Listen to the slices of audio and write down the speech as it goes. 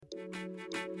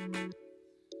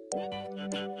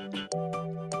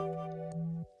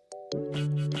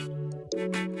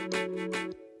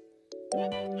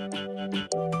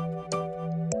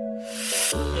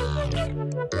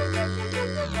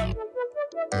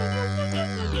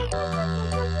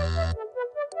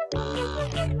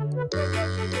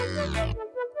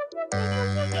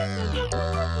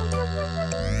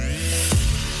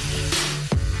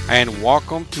And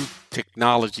welcome to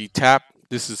Technology Tap.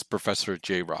 This is Professor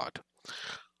J Rod.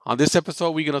 On this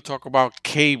episode, we're going to talk about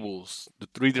cables, the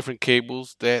three different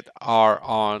cables that are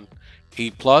on A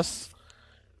Plus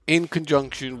in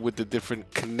conjunction with the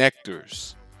different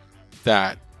connectors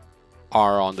that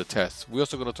are on the test. We're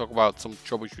also going to talk about some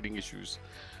troubleshooting issues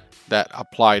that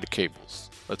apply to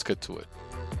cables. Let's get to it.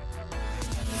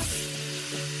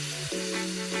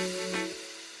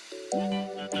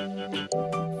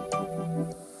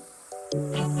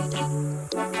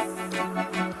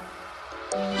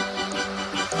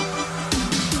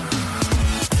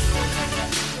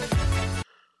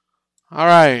 All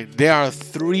right, there are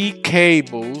three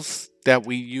cables that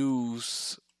we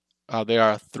use. There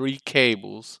are three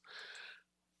cables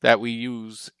that we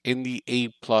use in the A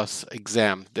plus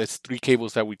exam. There's three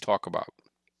cables that we talk about.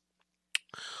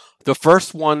 The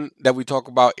first one that we talk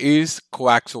about is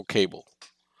coaxial cable.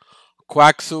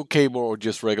 Coaxial cable, or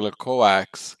just regular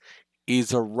coax,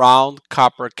 is a round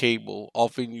copper cable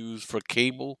often used for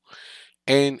cable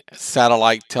and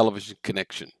satellite television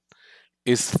connection.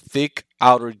 Its thick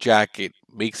outer jacket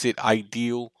makes it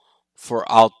ideal for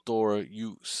outdoor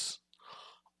use.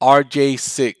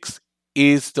 RJ6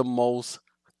 is the most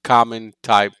common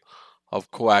type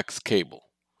of coax cable.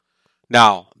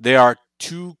 Now, there are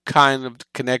two kind of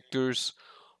connectors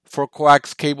for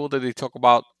coax cable that they talk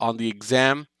about on the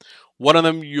exam. One of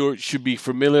them you should be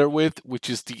familiar with, which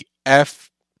is the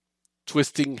F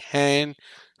twisting hand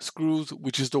screws,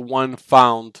 which is the one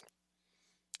found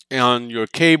on your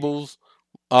cables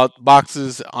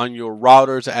boxes on your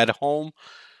routers at home.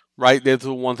 Right, they're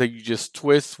the ones that you just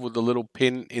twist with the little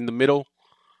pin in the middle.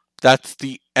 That's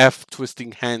the F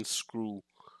twisting hand screw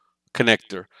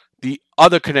connector. The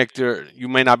other connector you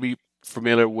may not be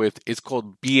familiar with is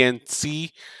called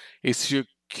BNC. It's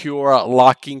secure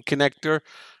locking connector.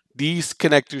 These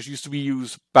connectors used to be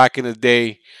used back in the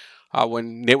day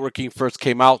when networking first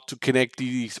came out to connect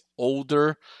these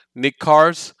older NIC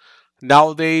cards.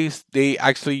 Nowadays, they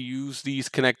actually use these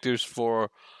connectors for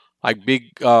like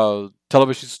big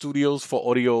television studios for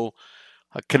audio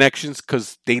connections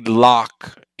because they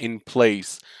lock in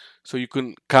place. So you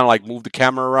can kind of like move the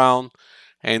camera around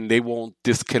and they won't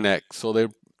disconnect. So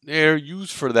they're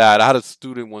used for that. I had a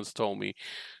student once told me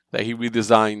that he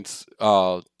redesigns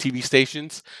TV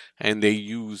stations and they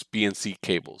use BNC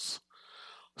cables.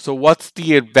 So what's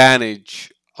the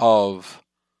advantage of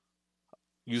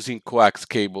using coax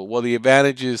cable? Well, the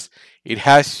advantage is it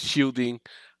has shielding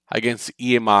against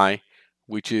EMI,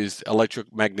 which is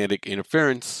electromagnetic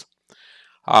interference,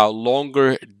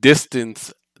 longer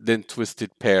distance than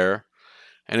twisted pair,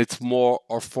 and it's more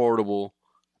affordable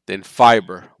than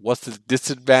fiber. What's the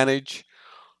disadvantage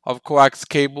of coax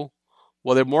cable?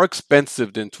 Well, they're more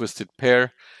expensive than twisted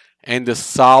pair, and the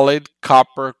solid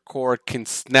copper cord can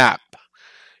snap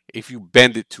if you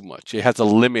bend it too much. It has a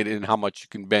limit in how much you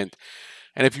can bend.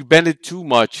 And if you bend it too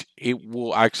much, it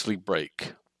will actually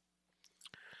break.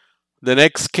 The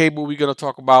next cable we're going to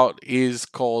talk about is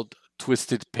called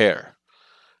twisted pair.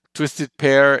 Twisted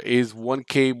pair is one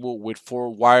cable with four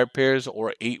wire pairs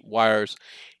or eight wires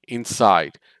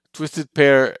inside. Twisted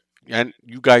pair, and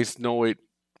you guys know it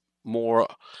more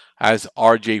as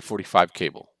RJ45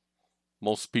 cable.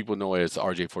 Most people know it as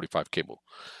RJ45 cable.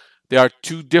 There are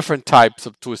two different types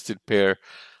of twisted pair.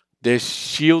 There's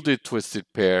shielded twisted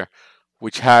pair,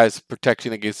 which has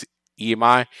protection against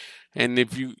EMI, and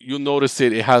if you'll notice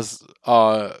it has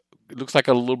it looks like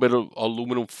a little bit of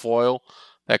aluminum foil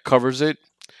that covers it,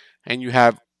 and you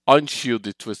have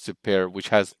unshielded twisted pair, which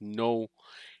has no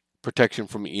protection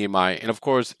from EMI, and of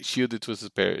course, shielded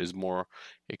twisted pair is more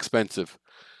expensive.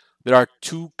 There are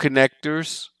two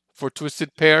connectors for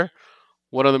twisted pair.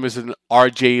 One of them is an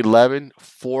RJ11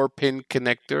 4-pin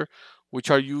connector, which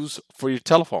are used for your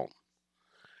telephone.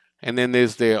 And then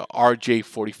there's the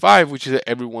RJ45, which is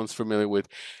everyone's familiar with,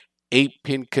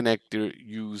 8-pin connector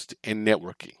used in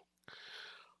networking.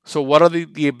 So what are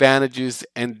the advantages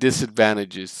and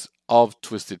disadvantages of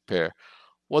twisted pair?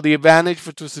 Well, the advantage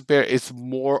for twisted pair is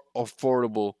more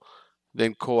affordable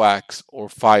than coax or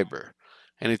fiber,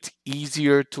 and it's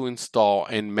easier to install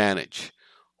and manage.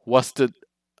 What's the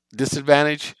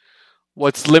disadvantage? Well,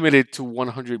 it's limited to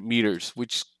 100 meters,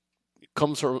 which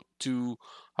comes to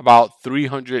about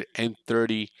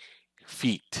 330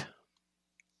 feet.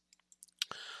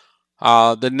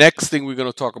 The next thing we're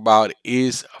going to talk about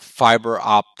is fiber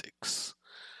optics.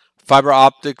 Fiber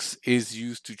optics is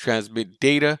used to transmit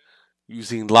data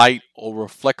using light over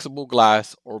flexible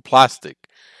glass or plastic.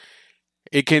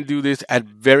 It can do this at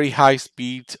very high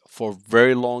speeds for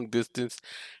very long distance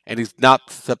and is not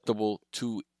susceptible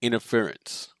to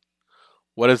interference.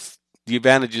 What is the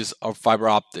advantages of fiber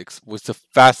optics? With the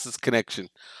fastest connection,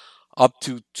 up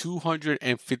to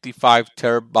 255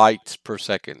 terabytes per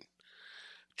second.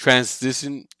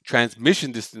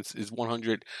 Transmission distance is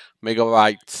 100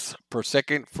 megabytes per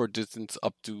second for distance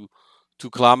up to 2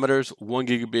 kilometers, 1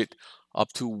 gigabit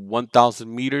up to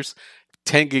 1,000 meters,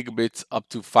 10 gigabits up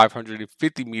to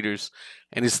 550 meters,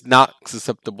 and is not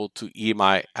susceptible to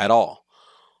EMI at all.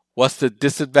 What's the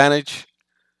disadvantage?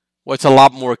 Well, it's a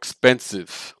lot more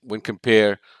expensive when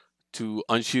compared to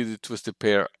unshielded twisted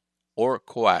pair or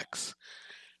coax,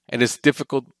 and it's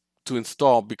difficult to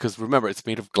install because remember it's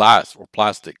made of glass or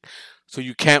plastic, so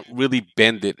you can't really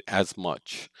bend it as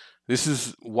much. This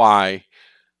is why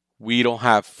we don't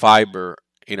have fiber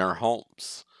in our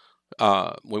homes.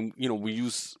 When we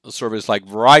use a service like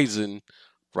Verizon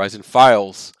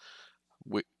Files,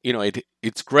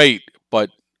 it's great, but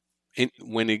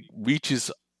when it reaches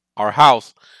our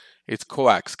house, it's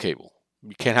coax cable.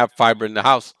 We can't have fiber in the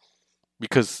house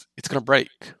because it's gonna break.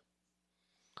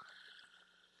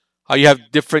 You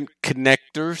have different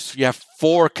connectors. You have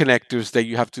four connectors that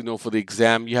you have to know for the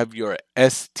exam. You have your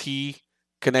ST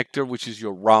connector, which is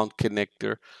your round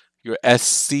connector, your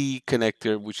SC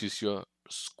connector, which is your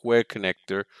square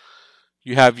connector.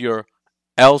 You have your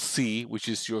LC, which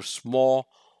is your small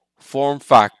form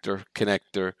factor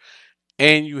connector,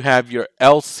 and you have your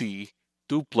LC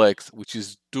duplex, which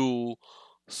is dual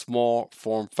small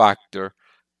form factor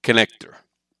connector.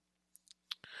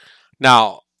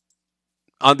 Now,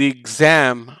 on the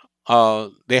exam,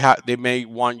 they may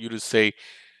want you to say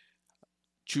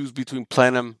choose between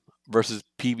plenum versus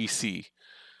PVC.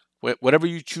 Whatever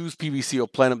you choose, PVC or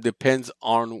plenum, depends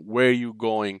on where you're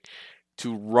going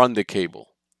to run the cable.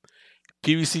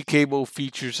 PVC cable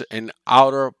features an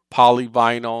outer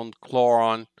polyvinyl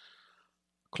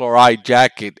chloride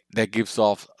jacket that gives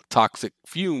off toxic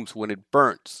fumes when it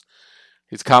burns.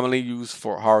 It's commonly used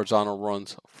for horizontal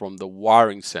runs from the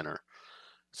wiring center.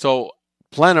 So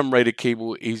plenum rated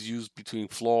cable is used between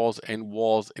floors and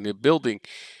walls in a building.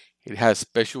 It has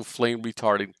special flame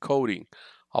retardant coating.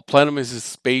 A plenum is a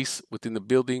space within the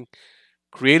building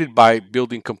created by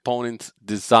building components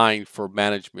designed for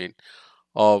management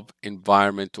of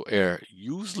environmental air,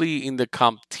 usually in the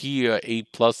CompTIA A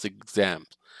plus exams.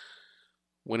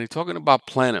 When they're talking about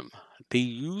plenum, they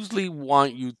usually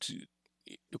want you to,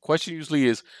 the question usually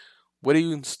is, where do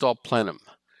you install plenum?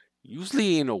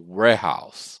 Usually in a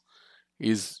warehouse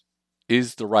is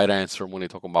is the right answer when they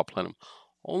talk about plenum.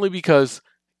 Only because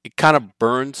it kind of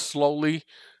burns slowly.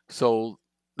 So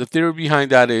the theory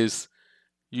behind that is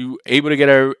you able to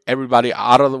get everybody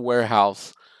out of the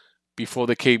warehouse before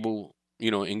the cable,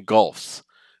 engulfs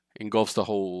the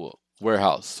whole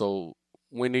warehouse. So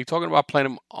when they're talking about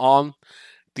plenum on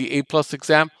the A plus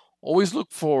exam, always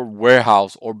look for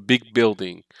warehouse or big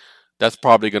building. That's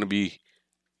probably going to be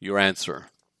your answer.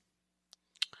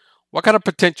 What kind of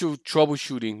potential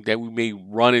troubleshooting that we may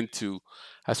run into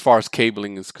as far as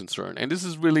cabling is concerned? And this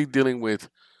is really dealing with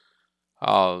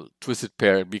twisted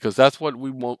pair because that's what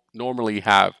we normally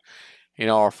have in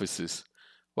our offices.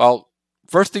 Well,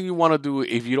 first thing you want to do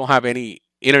if you don't have any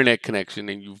internet connection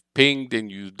and you've pinged and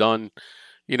you've done,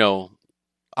 you know,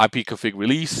 ipconfig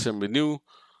release and renew,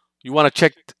 you want to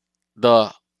check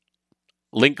the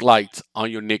link lights on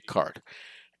your NIC card.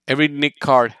 Every NIC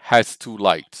card has two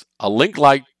lights. A link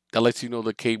light that lets you know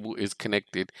the cable is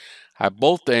connected at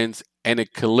both ends, and a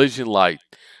collision light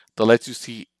that lets you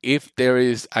see if there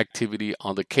is activity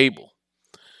on the cable.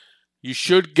 You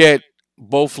should get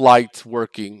both lights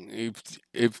working.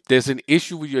 If there's an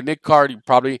issue with your NIC card, you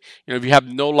probably, if you have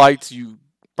no lights, you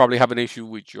probably have an issue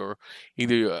with your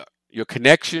either your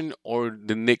connection or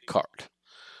the NIC card.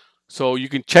 So you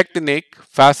can check the NIC.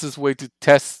 Fastest way to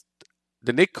test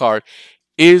the NIC card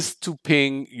is to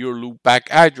ping your loopback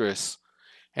address.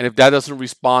 And if that doesn't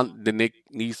respond, the NIC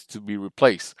needs to be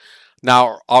replaced.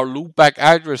 Now, our loopback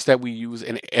address that we use,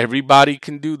 and everybody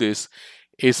can do this,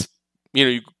 is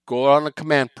you go on a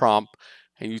command prompt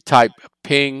and you type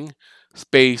ping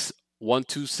space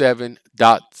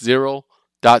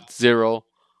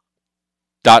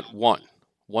 127.0.0.1.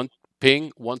 One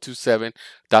ping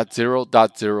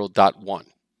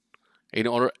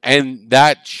 127.0.0.1. And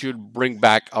that should bring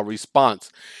back a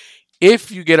response.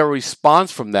 If you get a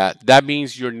response from that, that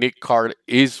means your NIC card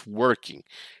is working.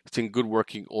 It's in good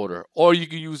working order. Or you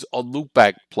can use a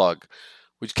loopback plug,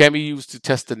 which can be used to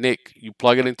test the NIC. You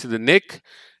plug it into the NIC.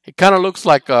 It kind of looks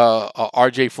like a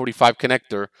RJ45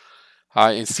 connector,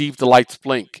 and see if the lights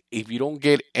blink. If you don't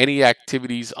get any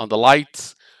activities on the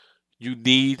lights, you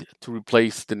need to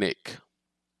replace the NIC.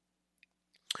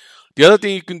 The other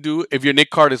thing you can do, if your NIC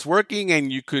card is working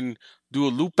and you can do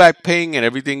a loopback ping and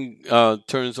everything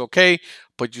turns okay,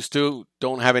 but you still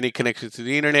don't have any connection to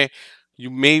the internet, you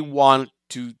may want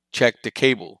to check the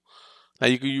cable. Now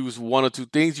you can use one or two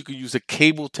things. You can use a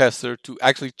cable tester to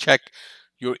actually check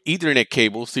your Ethernet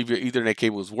cable, see if your Ethernet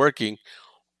cable is working,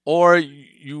 or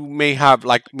you may have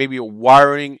like maybe a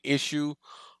wiring issue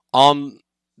on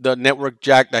the network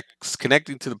jack that's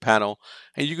connecting to the panel,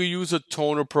 and you can use a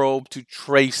toner probe to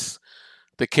trace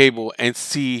the cable and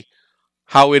see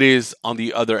how it is on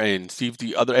the other end. See if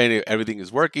the other end everything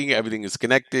is working, everything is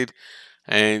connected,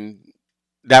 and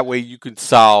that way you can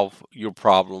solve your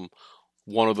problem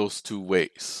one of those two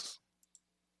ways.